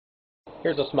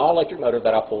Here's a small electric motor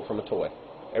that I pulled from a toy.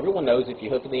 Everyone knows if you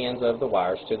hook the ends of the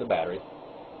wires to the battery,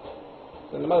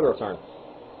 then the motor will turn.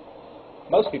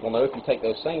 Most people know if you take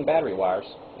those same battery wires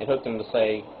and hook them to,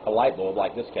 say, a light bulb,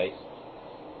 like this case,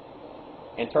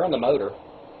 and turn the motor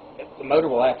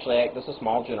will actually act as a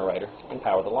small generator and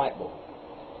power the light bulb.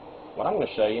 What I'm going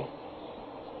to show you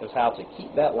is how to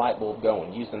keep that light bulb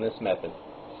going using this method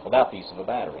without the use of a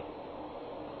battery.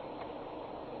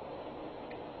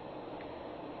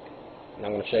 And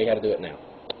I'm going to show you how to do it now.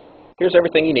 Here's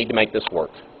everything you need to make this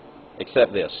work,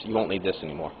 except this. You won't need this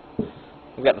anymore.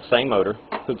 We've got the same motor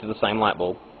hooked to the same light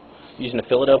bulb using a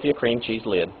Philadelphia cream cheese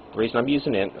lid. The reason I'm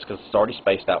using it is because it's already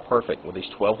spaced out perfect with these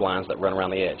 12 lines that run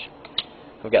around the edge.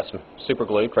 I've got some super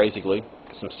glue, crazy glue,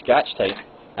 some scotch tape.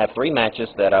 I have 3 matches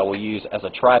that I will use as a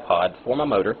tripod for my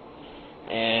motor,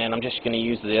 and I'm just going to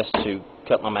use this to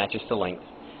cut my matches to length.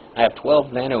 I have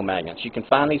 12 nano magnets. You can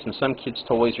find these in some kids'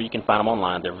 toys, or you can find them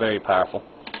online. They're very powerful.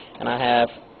 And I have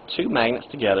 2 magnets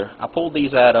together. I pulled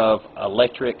these out of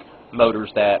electric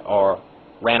motors that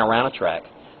ran around a track.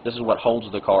 This is what holds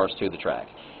the cars to the track.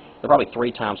 They're probably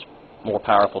 3 times more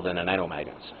powerful than the nano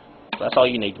magnets. So that's all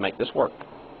you need to make this work.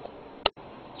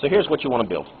 So here's what you want to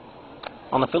build.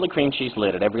 On the Philly cream cheese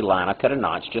lid at every line, I cut a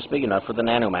notch just big enough for the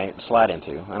nano magnet to slide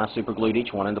into, and I super glued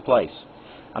each one into place.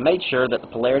 I made sure that the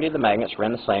polarity of the magnets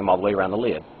ran the same all the way around the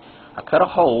lid. I cut a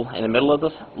hole in the middle of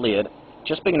the lid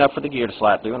just big enough for the gear to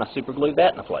slide through, and I super glued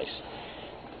that into place.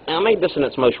 Now, I made this in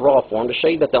its most raw form to show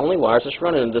you that the only wires that's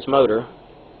running in this motor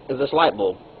is this light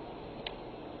bulb.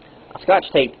 I scotch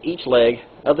taped each leg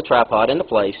of the tripod into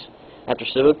place after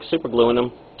super gluing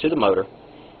them to the motor.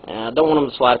 And I don't want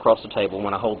them to slide across the table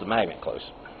when I hold the magnet close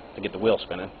to get the wheel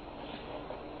spinning.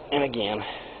 And again,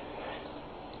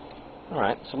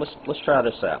 alright, so let's try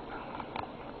this out.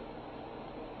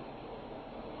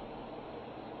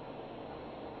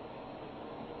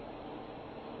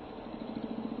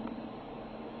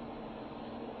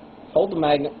 Hold the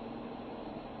magnet,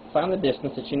 find the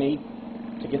distance that you need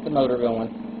to get the motor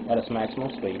going at its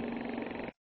maximum speed.